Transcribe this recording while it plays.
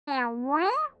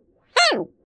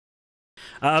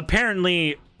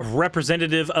Apparently,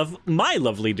 representative of my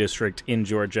lovely district in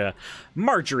Georgia,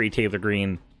 Marjorie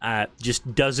Greene,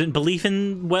 just doesn't believe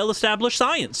in well-established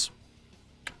science.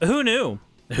 Who knew?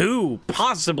 Who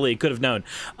possibly could have known?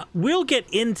 We'll get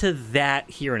into that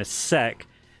here in a sec,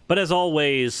 but as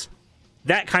always,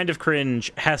 that kind of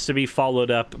cringe has to be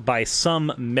followed up by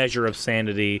some measure of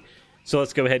sanity. So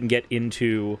let's go ahead and get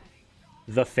into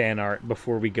the fan art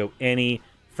before we go any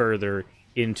further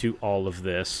into all of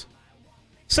this.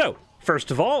 So,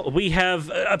 first of all, we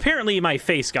have, apparently my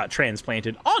face got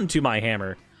transplanted onto my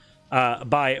hammer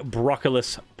by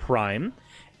Broccolus Prime.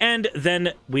 And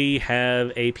then we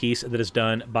have a piece that is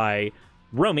done by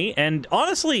Romy. And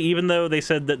honestly, even though they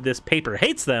said that this paper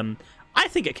hates them, I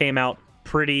think it came out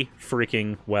pretty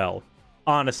freaking well.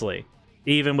 Honestly,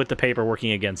 even with the paper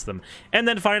working against them. And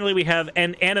then finally, we have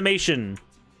an animation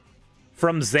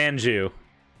from Zanju.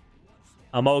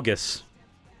 Amogus.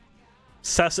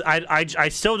 Sus, I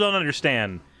still don't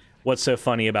understand what's so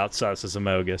funny about Sus as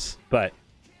Amogus, but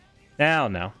I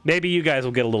don't know. Maybe you guys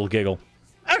will get a little giggle.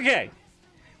 Okay.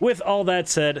 With all that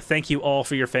said, thank you all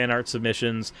for your fan art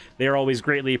submissions. They are always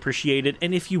greatly appreciated,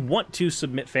 and if you want to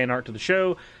submit fan art to the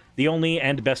show, the only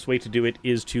and best way to do it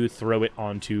is to throw it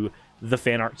onto the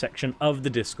fan art section of the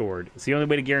Discord. It's the only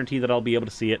way to guarantee that I'll be able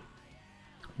to see it.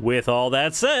 With all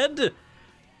that said,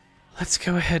 let's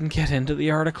go ahead and get into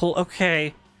the article.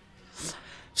 Okay.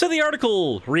 So the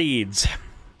article reads,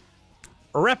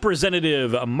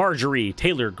 Representative Marjorie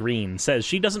Greene says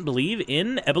she doesn't believe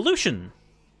in evolution.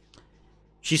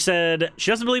 She said she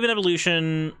doesn't believe in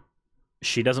evolution.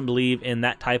 She doesn't believe in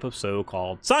that type of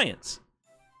so-called science.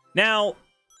 Now,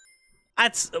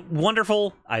 that's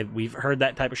wonderful. We've heard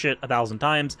that type of shit 1,000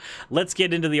 times. Let's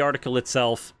get into the article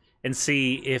itself and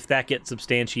see if that gets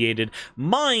substantiated.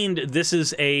 Mind, this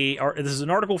is an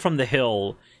article from The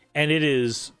Hill, and it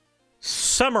is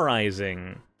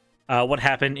summarizing what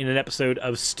happened in an episode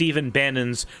of Stephen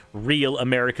Bannon's Real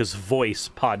America's Voice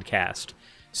podcast.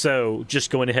 So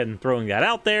just going ahead and throwing that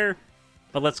out there,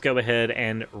 but let's go ahead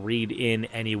and read in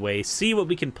anyway, see what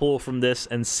we can pull from this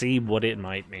and see what it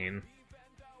might mean.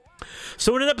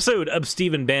 So in an episode of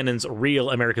Stephen Bannon's Real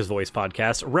America's Voice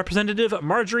podcast, Representative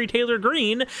Marjorie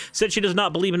Greene said she does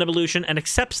not believe in evolution and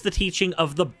accepts the teaching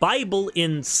of the Bible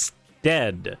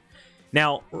instead.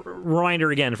 Now,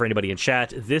 reminder again for anybody in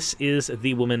chat, this is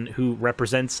the woman who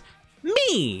represents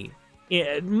me,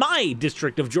 my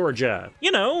district of Georgia.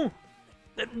 You know,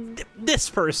 this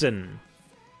person.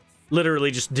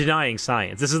 Literally just denying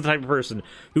science. This is the type of person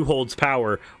who holds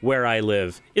power where I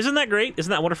live. Isn't that great?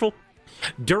 Isn't that wonderful?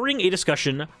 During a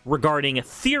discussion regarding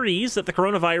theories that the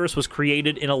coronavirus was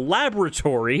created in a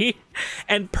laboratory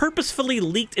and purposefully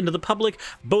leaked into the public,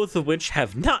 both of which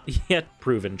have not yet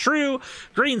proven true,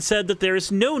 Greene said that there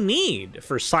is no need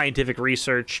for scientific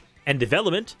research and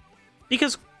development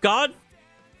because God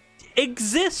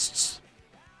exists.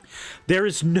 There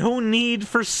is no need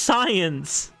for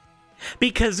science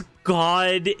because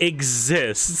God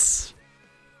exists.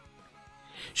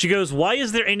 She goes, why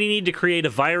is there any need to create a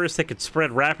virus that could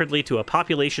spread rapidly to a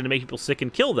population to make people sick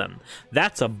and kill them?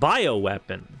 That's a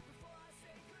bioweapon.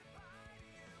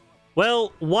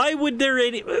 Well, why would there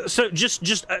any... So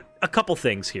just a couple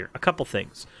things here. A couple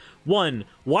things. One,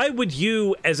 why would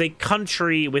you, as a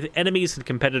country with enemies and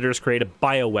competitors, create a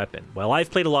bioweapon? Well,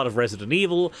 I've played a lot of Resident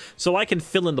Evil, so I can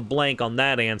fill in the blank on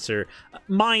that answer.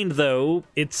 Mind, though,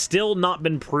 it's still not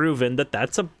been proven that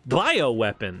that's a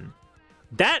bioweapon.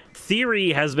 That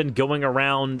theory has been going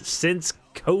around since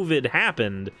COVID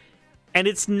happened, and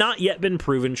it's not yet been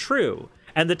proven true.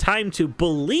 And the time to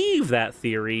believe that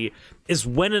theory is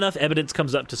when enough evidence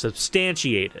comes up to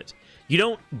substantiate it. You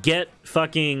don't get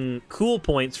fucking cool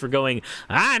points for going,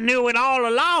 I knew it all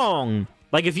along.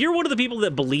 Like, if you're one of the people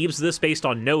that believes this based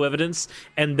on no evidence,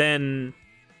 and then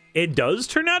it does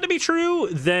turn out to be true,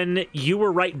 then you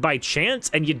were right by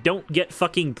chance, and you don't get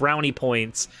fucking brownie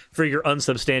points for your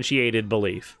unsubstantiated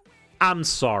belief. I'm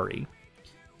sorry.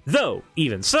 Though,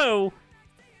 even so,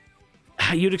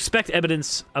 you'd expect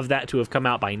evidence of that to have come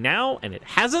out by now, and it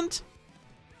hasn't.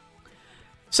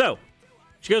 So,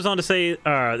 she goes on to say,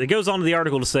 it goes on to the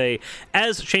article to say,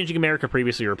 as Changing America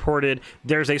previously reported,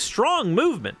 there's a strong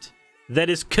movement that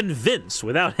is convinced,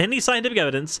 without any scientific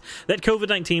evidence, that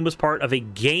COVID-19 was part of a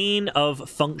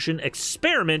gain-of-function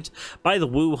experiment by the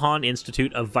Wuhan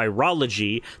Institute of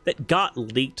Virology that got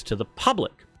leaked to the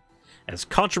public. As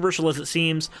controversial as it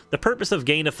seems, the purpose of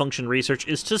gain-of-function research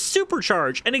is to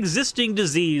supercharge an existing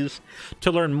disease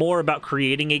to learn more about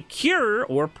creating a cure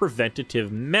or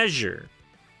preventative measure.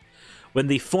 When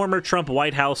the former Trump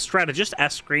White House strategist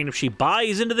asked Greene if she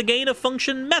buys into the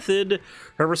gain-of-function method,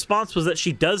 her response was that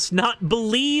she does not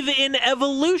believe in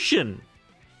evolution.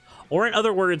 Or in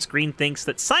other words, Greene thinks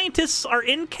that scientists are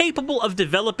incapable of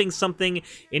developing something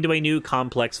into a new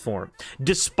complex form,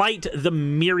 despite the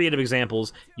myriad of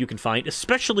examples you can find,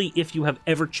 especially if you have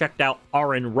ever checked out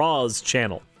Aaron Ra's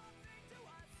channel.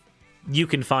 You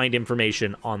can find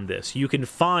information on this. You can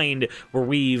find where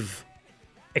we've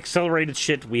accelerated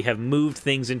shit, we have moved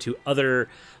things into other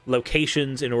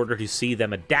locations in order to see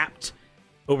them adapt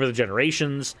over the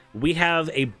generations. We have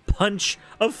a bunch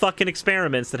of fucking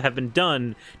experiments that have been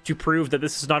done to prove that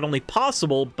this is not only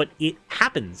possible, but it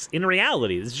happens in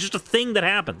reality. It's just a thing that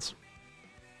happens.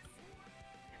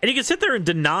 And you can sit there and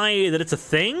deny that it's a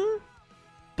thing,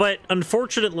 but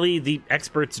unfortunately, the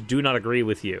experts do not agree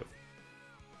with you.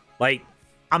 Like,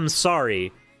 I'm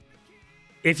sorry.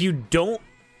 If you don't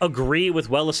agree with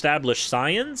well-established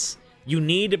science, you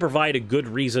need to provide a good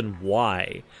reason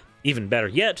why. Even better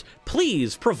yet,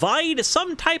 please provide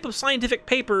some type of scientific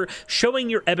paper showing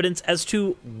your evidence as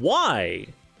to why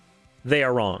they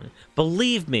are wrong.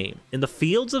 Believe me, in the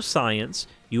fields of science,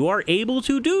 you are able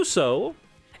to do so,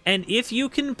 and if you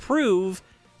can prove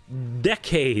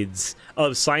decades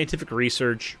of scientific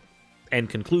research and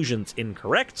conclusions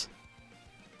incorrect,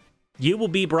 you will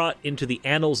be brought into the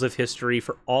annals of history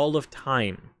for all of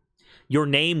time. Your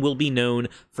name will be known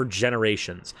for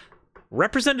generations.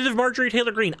 Representative Marjorie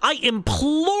Taylor Greene, I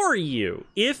implore you,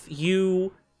 if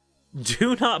you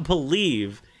do not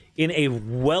believe in a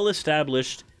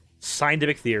well-established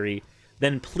scientific theory,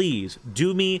 then please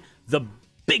do me the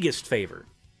biggest favor.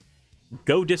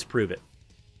 Go disprove it.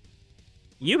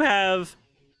 You have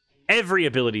every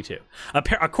ability to.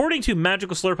 According to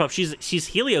Magical Slurpuff, she's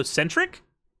heliocentric?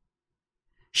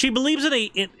 She believes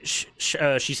in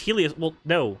she's well,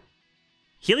 no.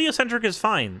 Heliocentric is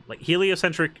fine. Like,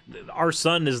 heliocentric, our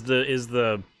sun is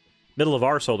the middle of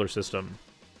our solar system.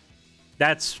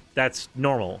 That's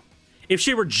normal. If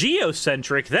she were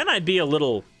geocentric, then I'd be a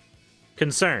little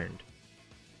concerned.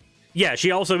 Yeah,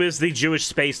 she also is the Jewish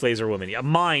space laser woman. Yeah,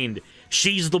 mind,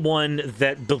 she's the one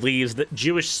that believes that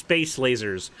Jewish space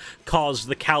lasers caused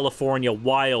the California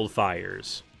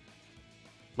wildfires.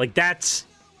 Like, that's...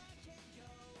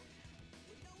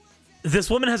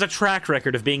 This woman has a track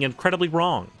record of being incredibly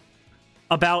wrong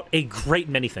about a great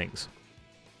many things.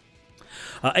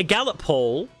 A Gallup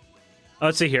poll...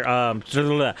 let's see here. I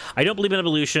don't believe in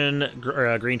evolution,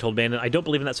 Greene told Bannon. I don't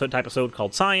believe in that type of episode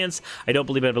called science. I don't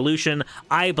believe in evolution.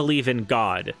 I believe in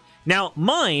God. Now,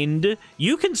 mind,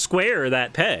 you can square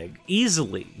that peg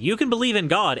easily. You can believe in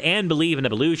God and believe in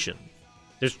evolution.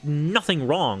 There's nothing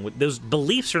wrong with those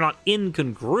beliefs. Are not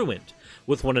incongruent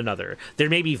with one another. There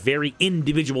may be very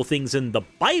individual things in the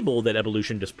Bible that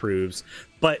evolution disproves,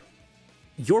 but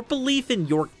your belief in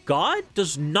your God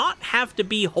does not have to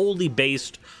be wholly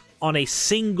based on a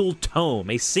single tome,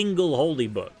 a single holy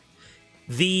book.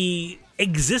 The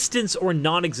existence or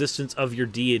non-existence of your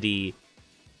deity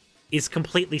is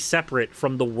completely separate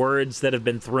from the words that have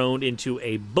been thrown into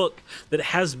a book that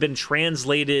has been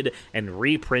translated and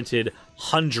reprinted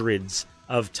hundreds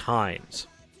of times.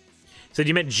 So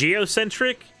you meant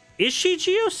geocentric? Is she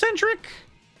geocentric?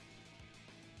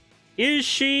 Is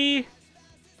she?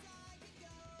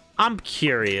 I'm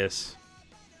curious.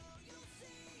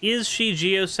 Is she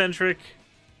geocentric?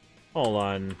 Hold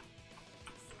on.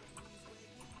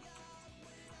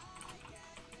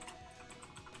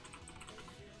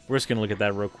 We're just going to look at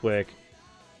that real quick.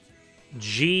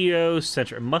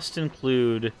 Geocentric. It must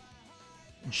include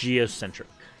geocentric.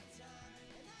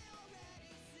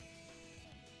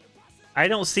 I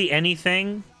don't see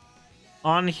anything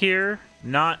on here.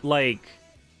 Not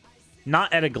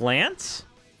at a glance.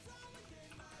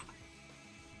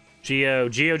 Geo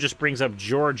just brings up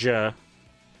Georgia.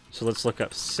 So let's look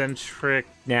up centric.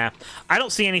 Nah, I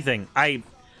don't see anything. I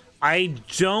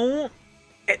don't...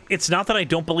 It's not that I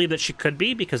don't believe that she could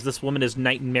be, because this woman is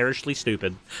nightmarishly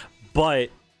stupid. But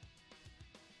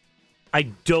I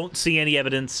don't see any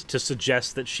evidence to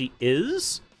suggest that she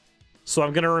is. So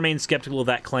I'm going to remain skeptical of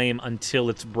that claim until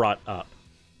it's brought up.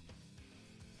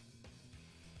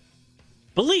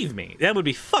 Believe me, that would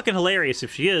be fucking hilarious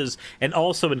if she is, and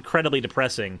also incredibly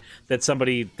depressing that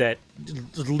somebody that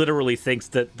literally thinks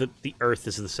that the Earth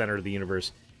is the center of the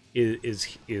universe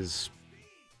it's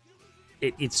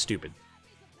stupid.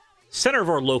 Center of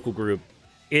our local group,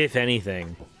 if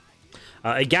anything.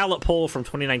 A Gallup poll from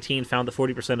 2019 found that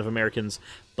 40% of Americans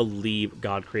believe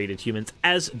God created humans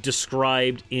as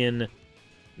described in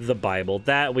the Bible.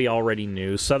 That we already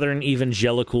knew. Southern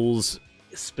evangelicals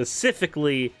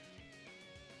specifically...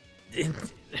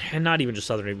 and not even just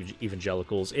Southern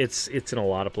evangelicals, it's in a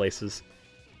lot of places.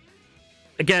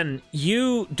 Again,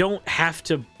 you don't have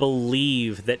to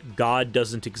believe that God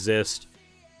doesn't exist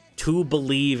to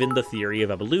believe in the theory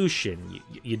of evolution.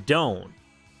 You don't.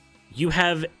 You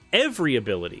have every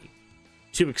ability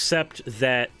to accept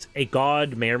that a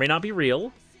God may or may not be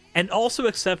real, and also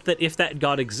accept that if that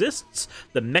God exists,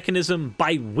 the mechanism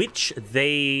by which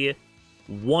they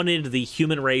wanted the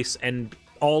human race and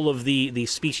all of the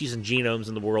species and genomes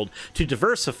in the world to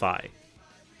diversify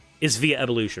is via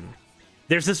evolution.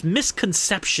 There's this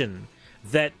misconception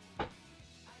that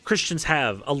Christians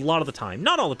have a lot of the time,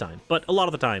 not all the time, but a lot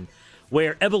of the time,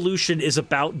 where evolution is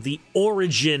about the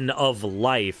origin of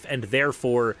life and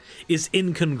therefore is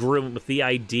incongruent with the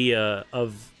idea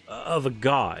of a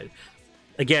god.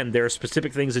 Again, there are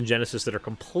specific things in Genesis that are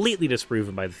completely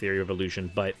disproven by the theory of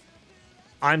evolution, but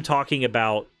I'm talking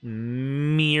about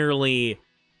merely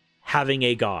having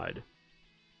a god.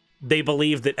 They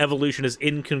believe that evolution is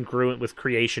incongruent with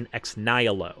creation ex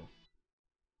nihilo,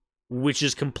 which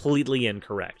is completely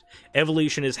incorrect.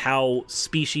 Evolution is how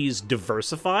species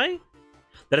diversify.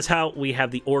 That is how we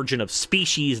have the origin of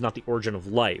species, not the origin of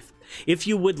life. If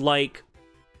you would like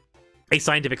a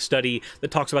scientific study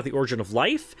that talks about the origin of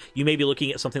life, you may be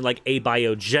looking at something like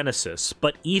abiogenesis.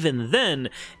 But even then,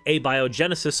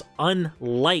 abiogenesis,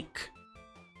 unlike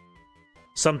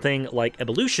something like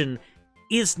evolution,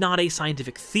 is not a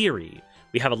scientific theory.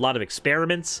 We have a lot of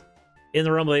experiments in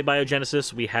the realm of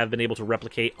abiogenesis. We have been able to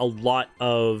replicate a lot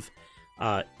of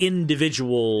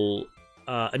individual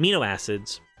amino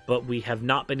acids, but we have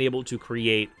not been able to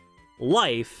create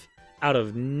life out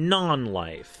of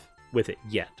non-life with it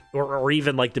yet, or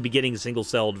even like the beginning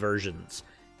single-celled versions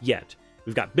yet.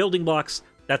 We've got building blocks,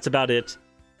 that's about it.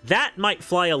 That might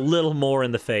fly a little more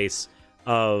in the face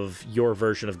of your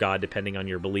version of God, depending on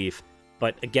your belief.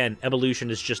 But again, evolution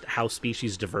is just how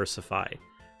species diversify.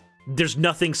 There's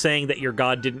nothing saying that your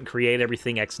God didn't create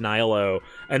everything ex nihilo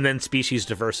and then species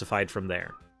diversified from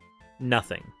there.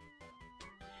 Nothing.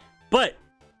 But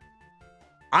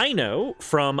I know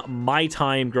from my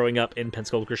time growing up in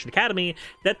Pensacola Christian Academy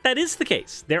that that is the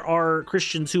case. There are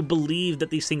Christians who believe that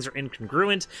these things are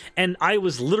incongruent, and I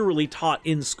was literally taught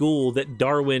in school that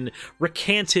Darwin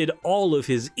recanted all of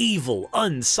his evil,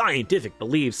 unscientific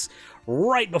beliefs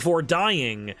right before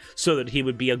dying so that he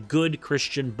would be a good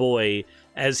Christian boy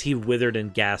as he withered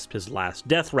and gasped his last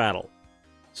death rattle.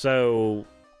 So,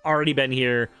 already been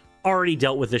here. Already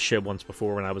dealt with this shit once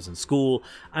before when I was in school.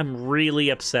 I'm really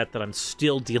upset that I'm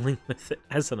still dealing with it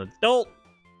as an adult.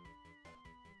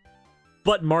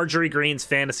 But Marjorie Greene's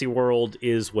fantasy world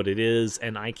is what it is,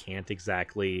 and I can't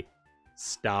exactly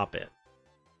stop it.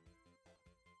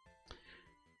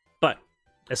 But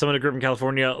as someone who grew up in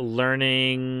California,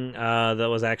 learning that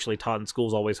was actually taught in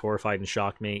schools always horrified and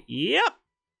shocked me. Yep.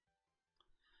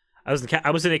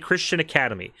 I was in a Christian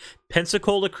academy,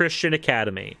 Pensacola Christian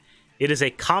Academy. It is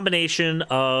a combination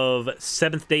of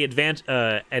Seventh-day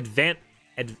Adventism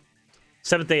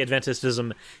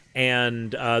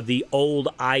and the old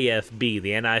IFB.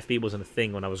 The NIFB wasn't a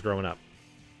thing when I was growing up.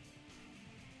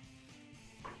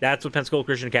 That's what Pensacola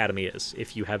Christian Academy is.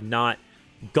 If you have not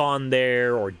gone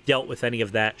there or dealt with any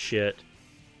of that shit,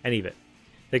 any of it.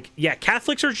 Like, yeah,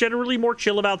 Catholics are generally more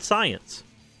chill about science.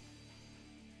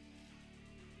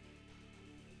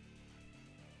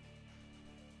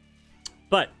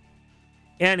 But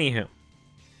anywho,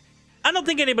 I don't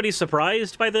think anybody's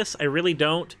surprised by this. I really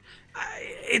don't.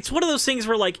 It's one of those things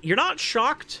where, like, you're not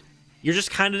shocked. You're just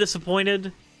kind of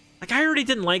disappointed. Like, I already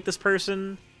didn't like this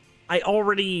person. I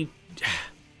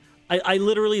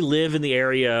literally live in the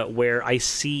area where I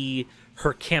see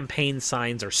her campaign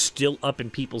signs are still up in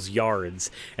people's yards.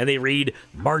 And they read,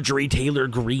 Marjorie Taylor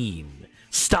Greene,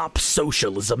 stop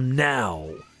socialism now.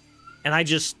 And I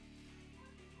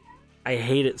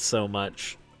hate it so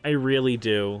much. I really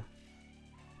do.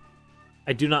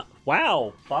 I do not...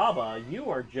 Wow, Baba, you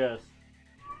are just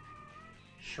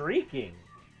shrieking.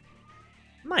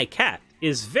 My cat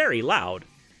is very loud.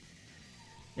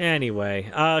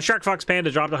 Anyway, Shark Fox Panda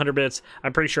dropped 100 bits.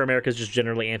 I'm pretty sure America's just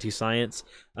generally anti-science,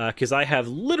 because I have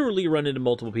literally run into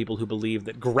multiple people who believe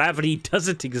that gravity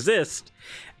doesn't exist,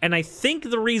 and I think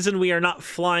the reason we are not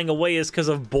flying away is because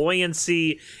of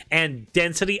buoyancy and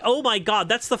density. Oh my god,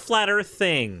 that's the flat Earth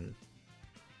thing.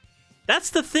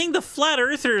 That's the thing the flat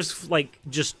earthers, like,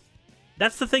 just...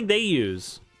 That's the thing they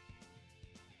use.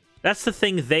 That's the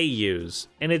thing they use.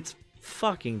 And it's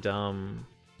fucking dumb.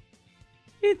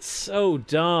 It's so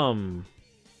dumb.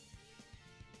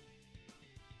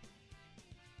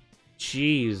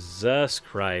 Jesus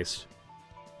Christ.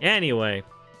 Anyway.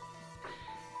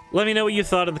 Let me know what you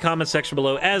thought in the comment section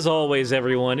below. As always,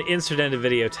 everyone, insert end of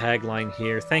video tagline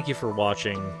here. Thank you for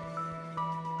watching.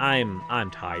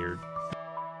 I'm tired.